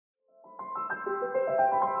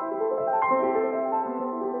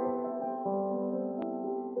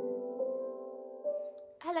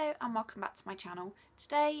Hello and welcome back to my channel.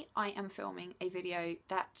 Today I am filming a video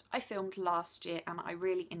that I filmed last year and I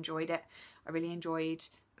really enjoyed it. I really enjoyed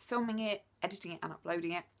filming it, editing it and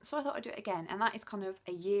uploading it, so I thought I'd do it again, and that is kind of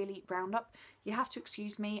a yearly roundup. You have to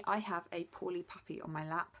excuse me, I have a poorly puppy on my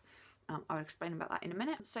lap. I'll explain about that in a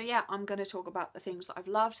minute. So yeah, I'm going to talk about the things that I've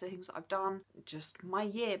loved, the things that I've done, just my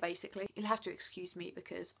year basically. You'll have to excuse me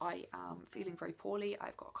because I am feeling very poorly.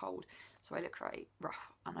 I've got a cold, so I look very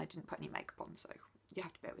rough and I didn't put any makeup on, so you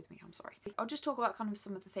have to bear with me, I'm sorry. I'll just talk about kind of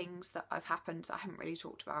some of the things that have happened that I haven't really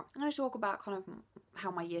talked about. I'm going to talk about kind of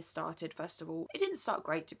how my year started, first of all. It didn't start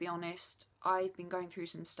great, to be honest. I've been going through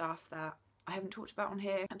some stuff that I haven't talked about on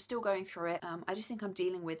here. I'm still going through it. I just think I'm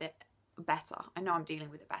dealing with it better. I know I'm dealing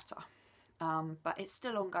with it better. But it's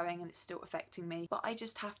still ongoing and it's still affecting me. But I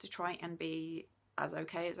just have to try and be as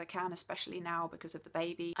okay as I can, especially now because of the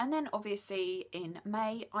baby. And then obviously in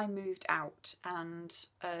May I moved out, and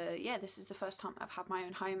yeah, this is the first time I've had my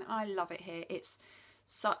own home and I love it here. It's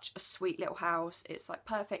such a sweet little house. It's like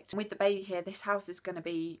perfect. And with the baby here, this house is going to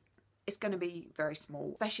be, it's going to be very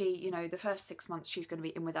small, especially, you know, the first 6 months she's going to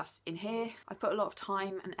be in with us in here. I put a lot of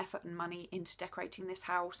time and effort and money into decorating this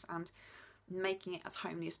house and making it as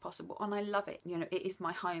homely as possible, and I love it. You know, it is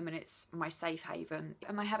my home and it's my safe haven,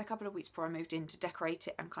 and I had a couple of weeks before I moved in to decorate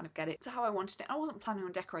it and kind of get it to how I wanted it. I wasn't planning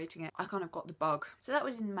on decorating it, I kind of got the bug. So that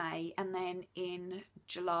was in May, and then in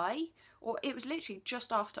July, or it was literally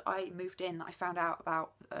just after I moved in that I found out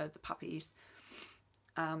about the puppies.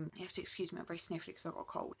 You have to excuse me, I'm very sniffly because I've got a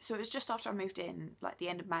cold. So it was just after I moved in, like the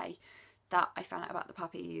end of May, that I found out about the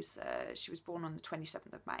puppies. She was born on the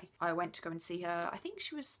 27th of May. I went to go and see her. I think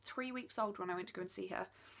she was 3 weeks old when I went to go and see her.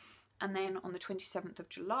 And then on the 27th of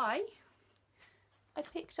July, I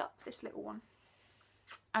picked up this little one.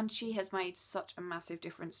 And she has made such a massive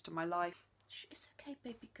difference to my life. It's okay,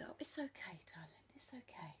 baby girl. It's okay, darling. It's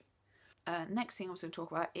okay. Next thing I was going to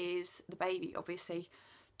talk about is the baby, obviously.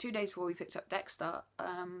 2 days before we picked up Dexter,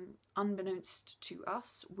 unbeknownst to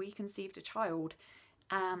us, we conceived a child.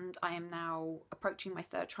 And I am now approaching my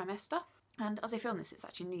 3rd trimester. And as I film this, it's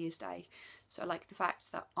actually New Year's Day. So like the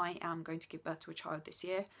fact that I am going to give birth to a child this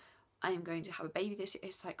year, I am going to have a baby this year,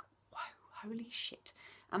 it's like, whoa, holy shit.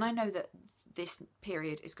 And I know that this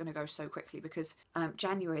period is going to go so quickly because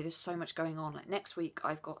January there's so much going on. Like next week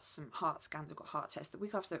I've got some heart scans, I've got heart tests. The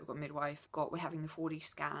week after that we've got midwife, we're having the 4D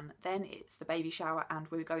scan. Then it's the baby shower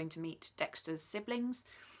and we're going to meet Dexter's siblings.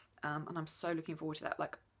 And I'm so looking forward to that.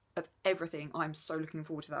 Like, of everything, I'm so looking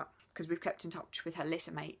forward to that because we've kept in touch with her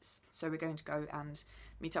litter mates, so we're going to go and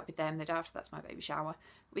meet up with them. The day after that's my baby shower.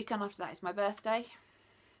 The weekend after that is my birthday,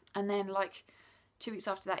 and then like 2 weeks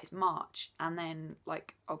after that is March, and then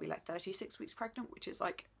like I'll be like 36 weeks pregnant, which is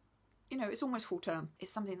like, you know, it's almost full term.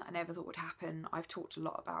 It's something that I never thought would happen. I've talked a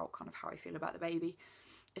lot about kind of how I feel about the baby,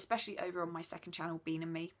 especially over on my second channel, Bean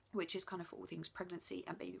and Me, which is kind of all things pregnancy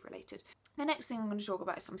and baby related. The next thing I'm going to talk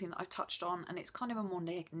about is something that I've touched on, and it's kind of a more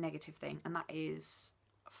negative thing, and that is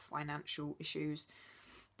financial issues.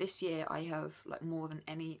 This year I have, like more than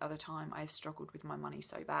any other time, I have struggled with my money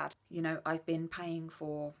so bad. You know, I've been paid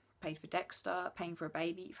for Dexter, paying for a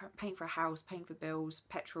baby, paying for a house, paying for bills,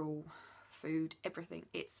 petrol, food, everything.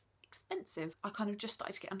 It's expensive. I kind of just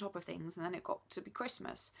started to get on top of things, and then it got to be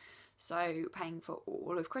Christmas. So paying for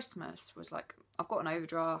all of Christmas was like, I've got an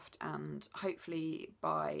overdraft, and hopefully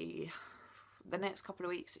by the next couple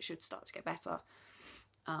of weeks it should start to get better.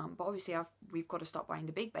 But obviously we've got to start buying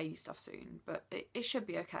the big baby stuff soon, but it should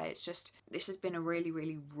be okay. It's just, this has been a really,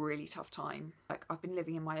 really, really tough time. Like I've been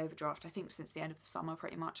living in my overdraft, I think since the end of the summer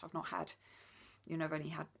pretty much. I've not had, you know, I've only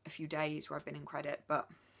had a few days where I've been in credit, but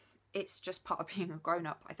it's just part of being a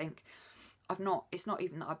grown-up, I think. It's not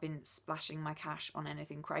even that I've been splashing my cash on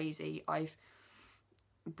anything crazy. I've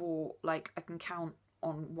bought, like, I can count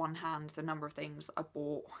on one hand the number of things that I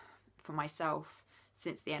bought for myself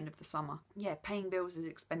since the end of the summer. Yeah, paying bills is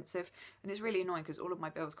expensive, and it's really annoying because all of my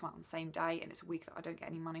bills come out on the same day, and it's a week that I don't get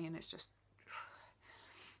any money, and it's just,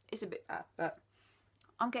 it's a bit bad, but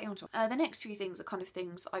I'm getting on top. The next few things are kind of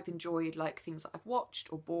things that I've enjoyed, like things that I've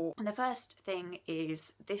watched or bought. And the first thing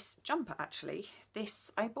is this jumper, actually.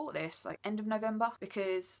 I bought this like end of November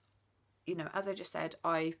because, you know, as I just said,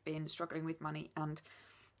 I've been struggling with money, and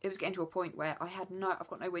it was getting to a point where I've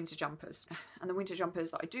got no winter jumpers, and the winter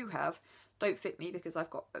jumpers that I do have don't fit me because I've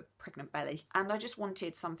got a pregnant belly, and I just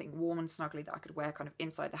wanted something warm and snuggly that I could wear kind of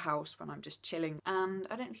inside the house when I'm just chilling. And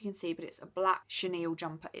I don't know if you can see, but it's a black chenille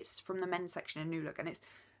jumper. It's from the men's section in New Look, and it's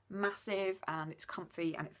massive and it's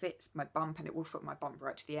comfy and it fits my bump and it will fit my bump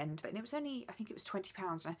right to the end. And it was only, I think it was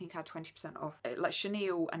 £20 and I think I had 20% off. Like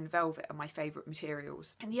chenille and velvet are my favourite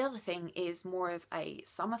materials. And the other thing is more of a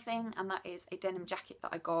summer thing, and that is a denim jacket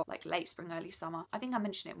that I got like late spring, early summer. I think I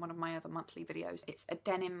mentioned it in one of my other monthly videos. It's a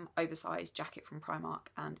denim oversized jacket from Primark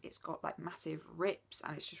and it's got like massive rips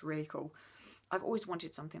and it's just really cool. I've always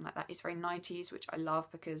wanted something like that. It's very 90s, which I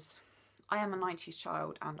love because I am a 90s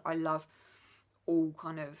child and I love all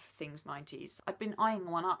kind of things 90s. I've been eyeing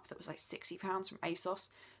one up that was like £60 from ASOS,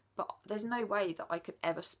 but there's no way that I could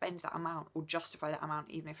ever spend that amount or justify that amount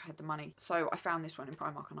even if I had the money. So I found this one in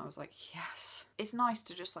Primark and I was like, yes. It's nice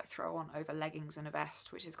to just like throw on over leggings and a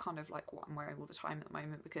vest, which is kind of like what I'm wearing all the time at the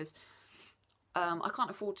moment because I can't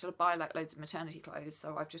afford to buy like loads of maternity clothes,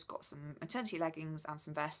 so I've just got some maternity leggings and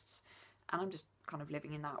some vests, and I'm just kind of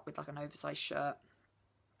living in that with like an oversized shirt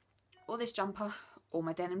or this jumper or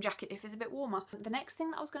my denim jacket if it's a bit warmer. The next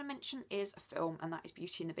thing that I was going to mention is a film, and that is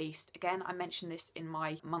Beauty and the Beast. Again, I mentioned this in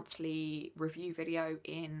my monthly review video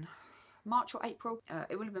in March or April.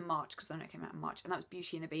 It would have been March because I know it came out in March, and that was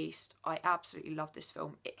Beauty and the Beast. I absolutely love this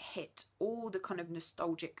film. It hit all the kind of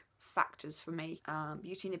nostalgic factors for me.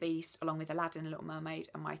 Beauty and the Beast, along with Aladdin and Little Mermaid,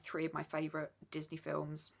 are three of my favourite Disney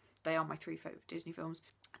films. They are my three favourite Disney films.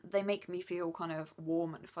 They make me feel kind of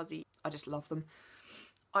warm and fuzzy. I just love them.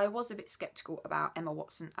 I was a bit sceptical about Emma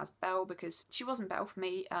Watson as Belle because she wasn't Belle for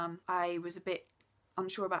me. I was a bit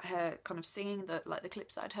unsure about her kind of singing, the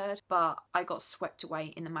clips that I'd heard, but I got swept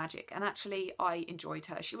away in the magic, and actually I enjoyed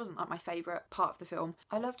her. She wasn't like my favourite part of the film.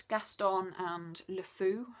 I loved Gaston and Le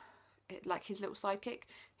Fou, like his little sidekick.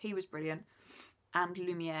 He was brilliant. And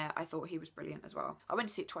Lumiere, I thought he was brilliant as well. I went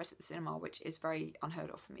to see it twice at the cinema, which is very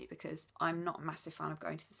unheard of for me because I'm not a massive fan of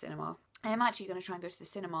going to the cinema. I am actually going to try and go to the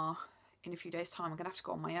cinema in a few days' time. I'm going to have to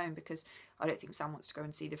go on my own because I don't think Sam wants to go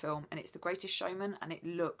and see the film, and it's The Greatest Showman and it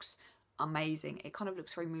looks amazing. It kind of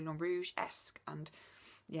looks very Moulin Rouge-esque, and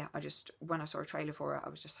yeah, when I saw a trailer for it, I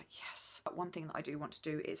was just like, yes. But one thing that I do want to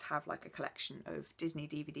do is have like a collection of Disney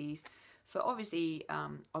DVDs. For obviously,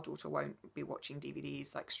 our daughter won't be watching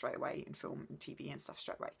DVDs like straight away and film and TV and stuff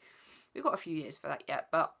straight away. We've got a few years for that yet,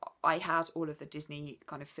 but I had all of the Disney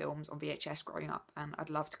kind of films on VHS growing up, and I'd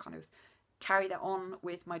love to kind of carry that on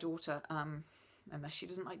with my daughter. Unless she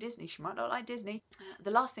doesn't like Disney, she might not like Disney. The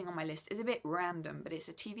last thing on my list is a bit random, but it's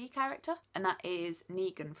a TV character, and that is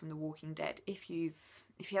Negan from The Walking Dead. If you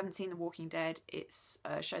haven't seen The Walking Dead, it's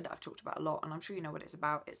a show that I've talked about a lot, and I'm sure you know what it's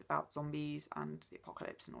about. It's about zombies and the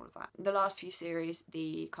apocalypse and all of that. The last few series,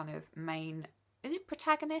 the kind of main, is it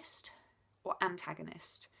protagonist or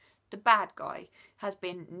antagonist? The bad guy has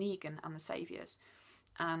been Negan and the Saviours.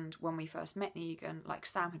 And when we first met Negan, like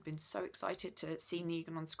Sam had been so excited to see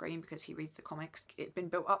Negan on screen because he reads the comics. It'd been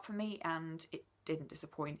built up for me and it didn't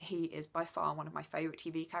disappoint. He is by far one of my favourite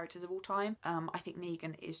TV characters of all time. I think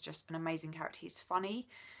Negan is just an amazing character. He's funny,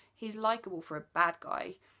 he's likeable for a bad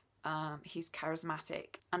guy, he's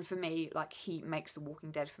charismatic, and for me, like, he makes The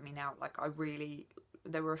Walking Dead for me now. Like,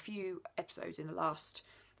 there were a few episodes in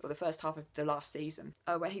the first half of the last season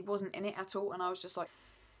where he wasn't in it at all, and I was just like,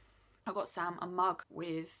 I got Sam a mug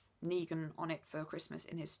with Negan on it for Christmas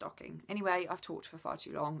in his stocking. Anyway, I've talked for far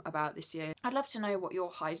too long about this year. I'd love to know what your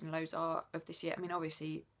highs and lows are of this year. I mean,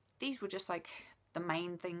 obviously, these were just like the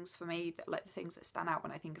main things for me, that like the things that stand out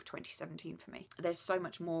when I think of 2017 for me. There's so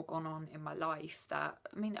much more gone on in my life that,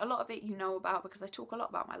 I mean, a lot of it you know about because I talk a lot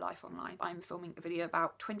about my life online. I'm filming a video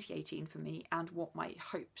about 2018 for me and what my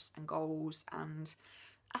hopes and goals and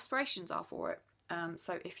aspirations are for it.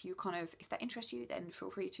 So if that interests you, then feel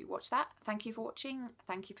free to watch that. Thank you for watching.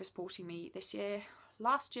 Thank you for supporting me this year,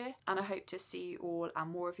 last year, and I hope to see you all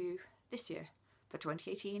and more of you this year for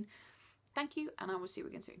 2018. Thank you, and I will see you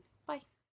again soon. Bye.